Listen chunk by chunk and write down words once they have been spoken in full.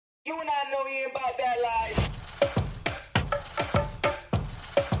You and I know you ain't about that life.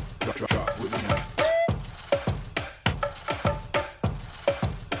 Drop with me now.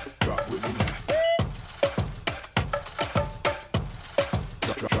 Drop with me now.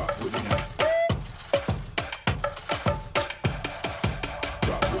 Drop with me now.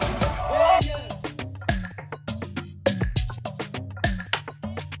 Drop with me now.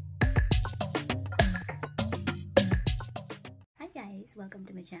 Hi guys, welcome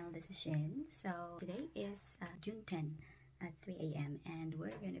to my channel. This is Shin. So today is June 10 at 3 a.m. and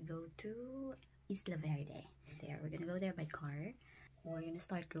we're gonna go to Isla Verde. We're gonna go there by car. We're gonna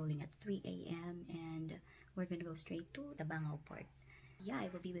start rolling at 3 a.m. and we're gonna go straight to the Bangau port. Yeah, I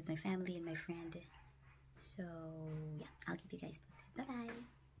will be with my family and my friend. So yeah, I'll keep you guys posted. Bye-bye!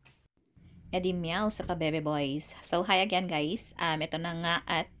 Eddie Meow sa Kabebe Boys. So, hi again guys. Ito na nga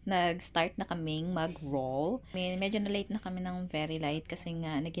at nag-start na kaming mag-roll. Medyo na-late na kami ng very light kasi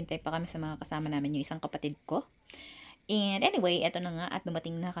nga naghintay pa kami sa mga kasama namin, yung isang kapatid ko. And anyway, ito na nga at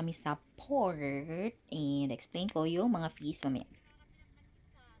dumating na kami sa port. And explain ko yung mga fees mamaya.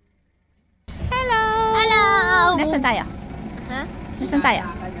 Hello! Hello! Nasaan tayo? Ha? Nasaan tayo?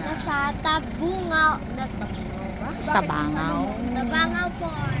 Nasa Tabungaw. Tabangaw. Tabungaw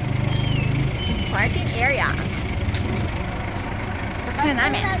Port. Parking area. Sakyan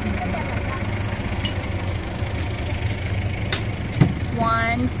namin.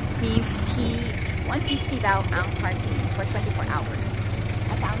 150 daw ang parking for 24 hours.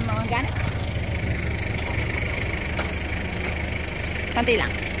 At ang mga ganit. Kanti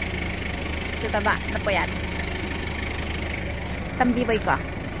lang. Sa taba, na po yan. Tambiboy ko.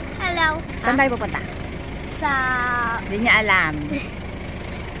 Hello. Saan tayo pupunta? Sa... Hindi niya alam.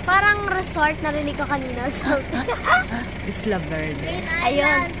 Parang resort, narinig ko kanina or something. Isla Verde.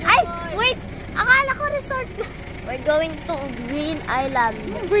 Ayun. Ay! Wait! Akala ko resort. We're going to Green Island.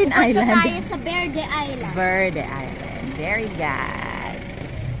 Green Island. Punta tayo sa Verde Island. Verde Island. Very good.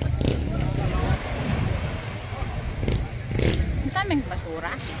 Ang daming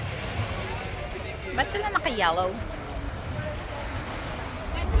basura. Ba't sila naka-yellow?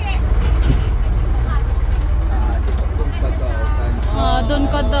 Doon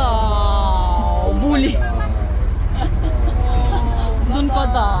ka daw. Bully. Doon ka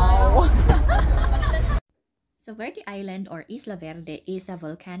daw. So Verde Island or Isla Verde is a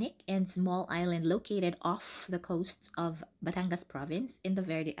volcanic and small island located off the coast of Batangas province in the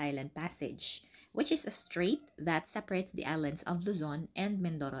Verde Island Passage, which is a strait that separates the islands of Luzon and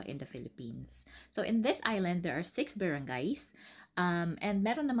Mindoro in the Philippines. So in this island, there are 6 barangays, and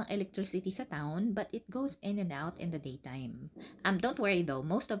meron namang electricity sa town, but it goes in and out in the daytime. Don't worry though,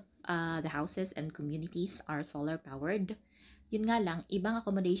 most of the houses and communities are solar powered. Yun nga lang, ibang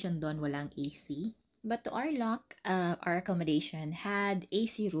accommodation doon walang AC. But to our luck, our accommodation had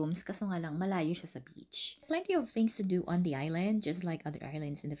AC rooms kaso nga lang malayo siya sa beach. Plenty of things to do on the island, just like other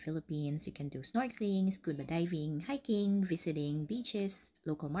islands in the Philippines. You can do snorkeling, scuba diving, hiking, visiting beaches,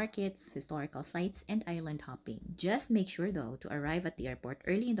 local markets, historical sites, and island hopping. Just make sure though to arrive at the airport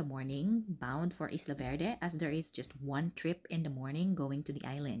early in the morning, bound for Isla Verde, as there is just one trip in the morning going to the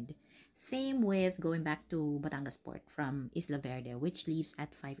island. Same with going back to Batangas Port from Isla Verde, which leaves at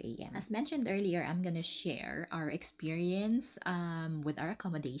 5 a.m. As mentioned earlier, I'm gonna share our experience with our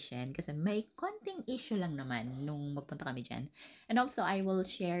accommodation kasi may konting issue lang naman nung magpunta kami dyan. And also, I will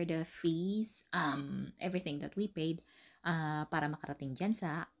share the fees, everything that we paid para makarating dyan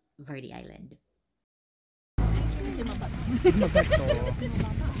sa Verde Island.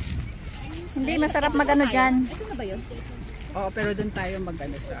 Hindi, masarap magano dyan. Ito na ba yun? Oo, pero doon tayo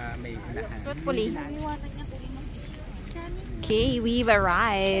mag-ano sa may unahan. Truthfully. Okay, we've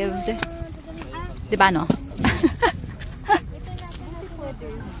arrived. Diba no?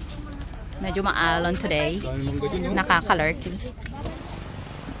 Medyo maalon today. Nakakalurky.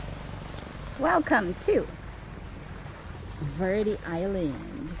 Welcome to Verde Island.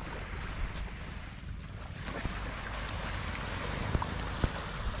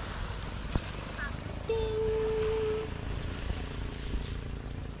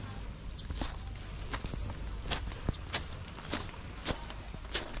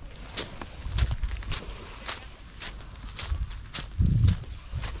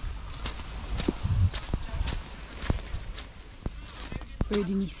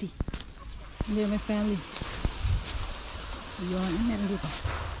 Pwede Nisi. Hindi, my family. Ayun, meron dito.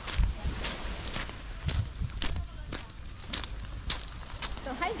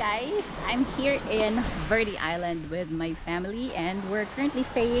 So hi guys, I'm here in Verde Island with my family and we're currently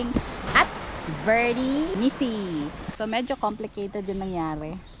staying at Verde Nisi. So medyo complicated yung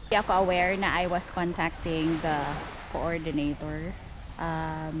nangyari. Hindi ako aware na I was contacting the coordinator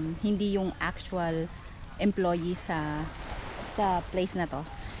hindi yung actual employee sa place na to.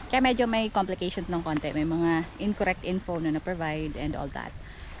 Kaya medyo may complications ng konti. May mga incorrect info na na-provide and all that.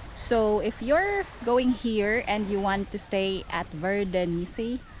 So, if you're going here and you want to stay at Verde,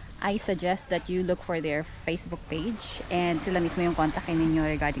 Nisi, I suggest that you look for their Facebook page and sila mismo yung kontakin ninyo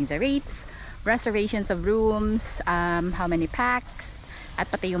regarding the rates, reservations of rooms, how many packs, at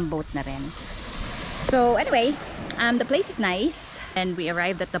pati yung boat na rin. So, anyway, the place is nice. And we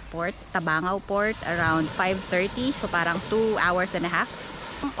arrived at the port, Tabangao Port, around 5:30. So, parang 2 hours and a half.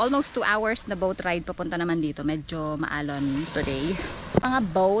 Almost 2 hours na boat ride papunta naman dito. Medyo maalon today. Mga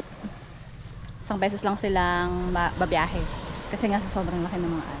boat, isang beses lang silang babiyahe. Kasi nga sa sobrang laki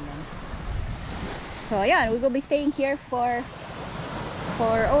ng mga alon. So, ayan. We will be staying here for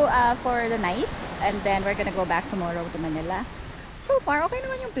the night. And then, we're gonna go back tomorrow to Manila. So far, okay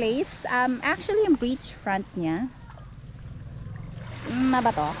naman yung place. Actually, yung beach front niya,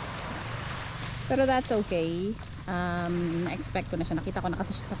 mabato. Pero that's okay. Na-expect ko na siya. Nakita ko na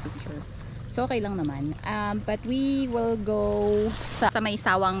kasi siya sa picture. So, okay lang naman. But we will go sa may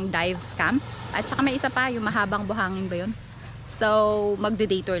sawang dive camp. At saka may isa pa, yung mahabang buhangin ba yun? So,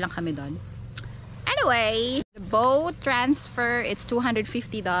 magde-day tour lang kami doon. Anyway, the boat transfer, it's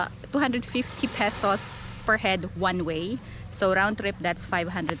 250 pesos per head one way. So, round trip, that's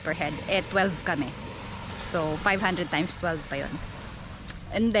 500 per head. 12 kami. So, 500 times 12 pa yun.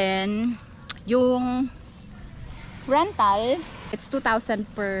 And then, yung rental, it's 2,000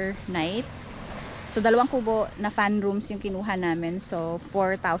 per night. So, 2 kubo na fan rooms yung kinuha namin. So,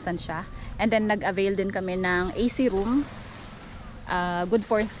 4,000 siya. And then, nag-avail din kami ng AC room. Good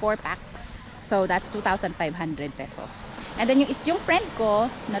for 4 packs. So, that's 2,500 pesos. And then, yung friend ko,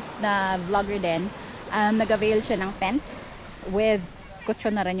 na vlogger din, nag-avail siya ng tent with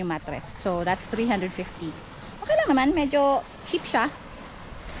kutsyon na rin yung mattress. So, that's 350. Okay lang naman. Medyo cheap siya.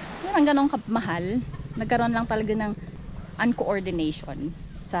 Parang ganun kamahal. Nagkaroon lang talaga ng uncoordination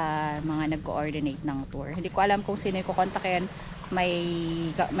sa mga nag-coordinate ng tour. Hindi ko alam kung sino yung kukontakin.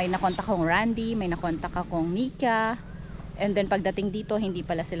 May nakontak akong Randy, may nakontak akong Nika. And then pagdating dito, hindi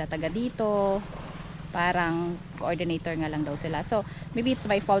pala sila taga dito. Parang coordinator nga lang daw sila. So, maybe it's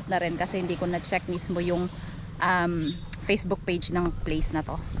my fault na rin kasi hindi ko na-check mismo yung Facebook page ng place na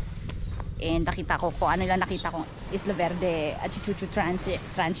to. And nakita ko kung ano lang nakita ko, Isla Verde at Chuchu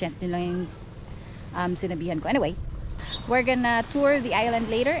Transient nila yung sinabihan ko. Anyway, we're gonna tour the island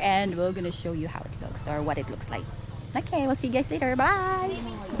later and we're gonna show you how it looks or what it looks like. Okay, we'll see you guys later. Bye!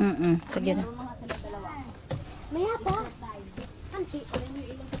 Sige na. Maya pa.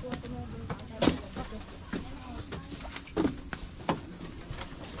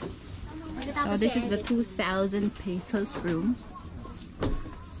 So this is the 2,000 pesos room.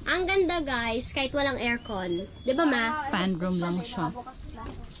 Ang ganda guys, kahit walang aircon. Di ba ma? Fan room lang siya.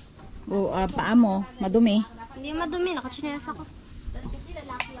 Oh, paa mo, madumi. Hindi madumi, nakachinelas ako.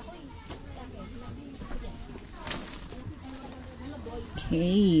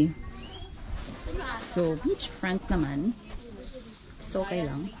 Okay. So, beach front naman. So, okay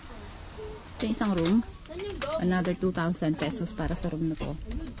lang. Ito yung isang room. Another 2,000 pesos para sa room na to.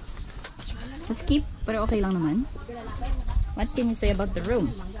 So, skip, pero okay lang naman. What can you say about the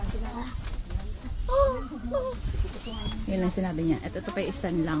room? Yun lang sinabi niya. At ito pa yung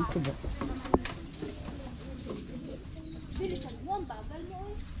isang lang kubo.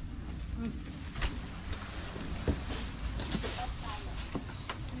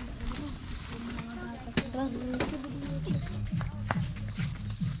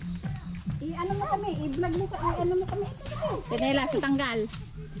 I-ano mo kami, i-vlog mo kami, ano mo kami. Pinela, sa tanggal.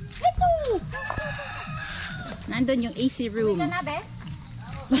 Ito! Nandun yung AC room.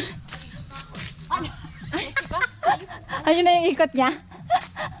 Ayun na yung ikot niya.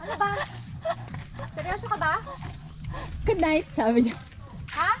 Ano ba? Seryoso ka ba? Good night, sabi niya.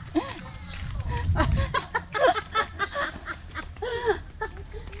 Ha?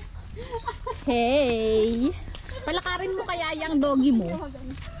 Hey! Palakarin mo kaya yung doggy mo.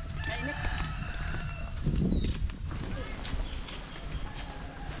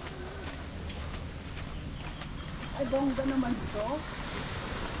 Ay, bongga naman ito.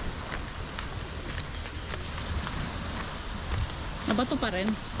 Nabato pa rin.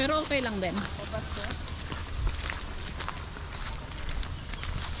 Pero okay lang din.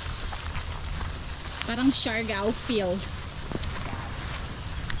 Parang Siargao feels.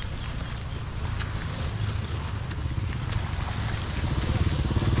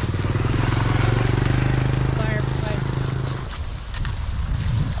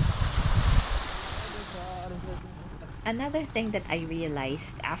 Another thing that I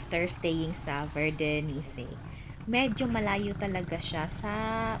realized after staying sa Verde, Nisi, Medyo malayo talaga siya sa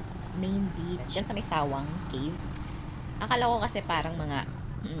main beach, dyan sa may Sawang Cave. Akala ko kasi parang mga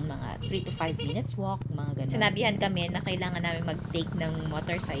 3 to 5 minutes walk, mga ganun. Sinabihan kami na kailangan namin mag-take ng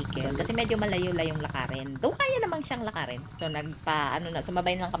motorcycle kasi medyo malayo-layong lakarin. Though kaya namang siyang lakarin. So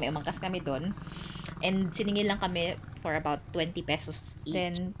sumabay lang kami, umangkas kami doon. And siningil lang kami for about 20 pesos each.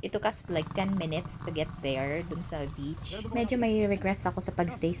 Then, it took us like 10 minutes to get there, dun sa beach. Medyo may regrets ako sa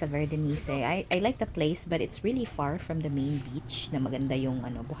pagstay sa Verde, Nisi. I like the place, but it's really far from the main beach na maganda yung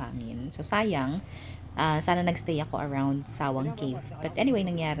buhangin. So, sayang. Sana nagstay ako around Sawang Cave. But anyway,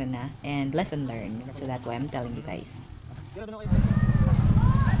 nangyari na. And lesson learned. So, that's why I'm telling you guys.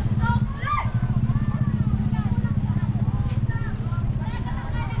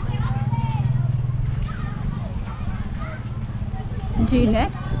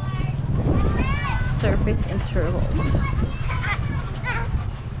 G-neck. Surface interval.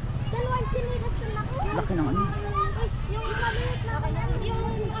 Laki ng ano.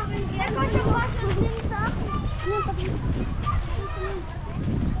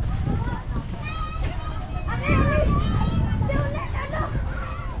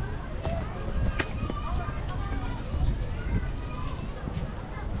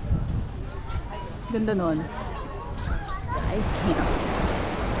 Ganda nun. I can't.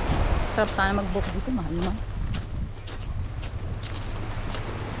 Sarap sana mag-book dito, mahal naman.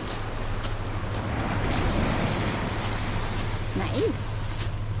 Nice.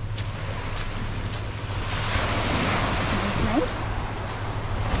 Nice.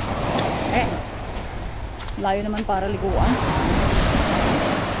 Layo naman para liguan.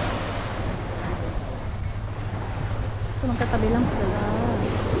 So magkatabi lang sila.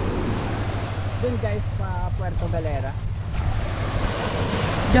 Dun guys, pa Puerto Galera.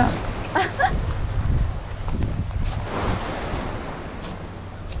 Duh.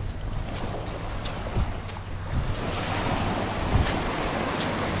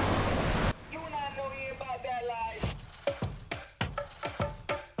 You not know here about that life.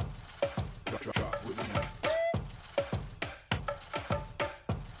 Drop with me now.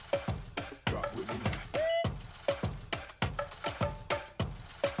 Drop with me now. Drop with me now.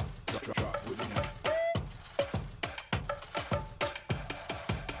 Drop with me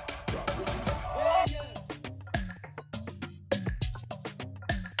now. Oh yeah. Drop with me now.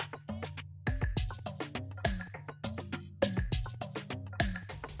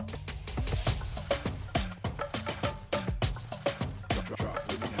 Drop with me now.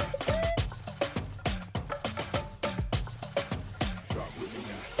 Drop with me now. Drop with me now. Drop with me now. Drop with me now. Drop with me now. Drop with me now. Oh yeah. Drop with me now. Drop with me now. Drop with me now. Drop with me now.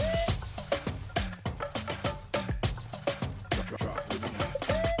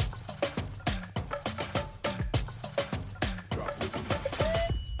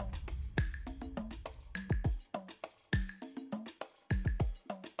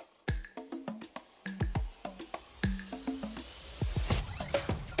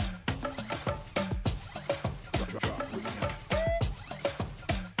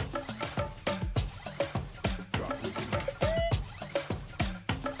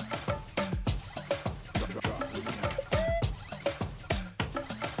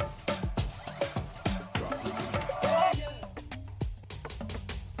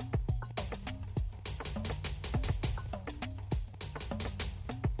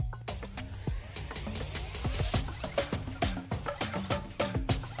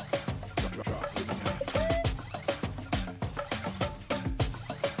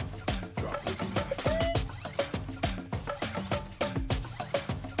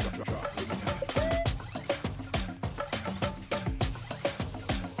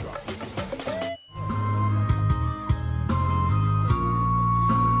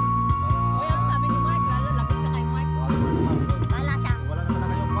 Bala siya. Wala naman na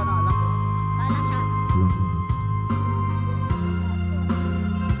kayong panalak. Bala siya.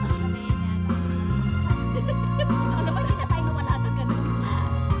 Ano ba hindi na tayo nawala sa ganun?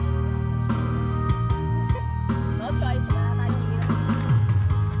 No choice. Wala tayong hirap.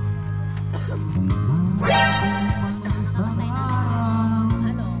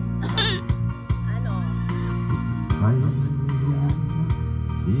 Ano?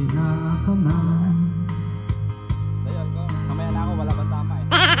 Ano?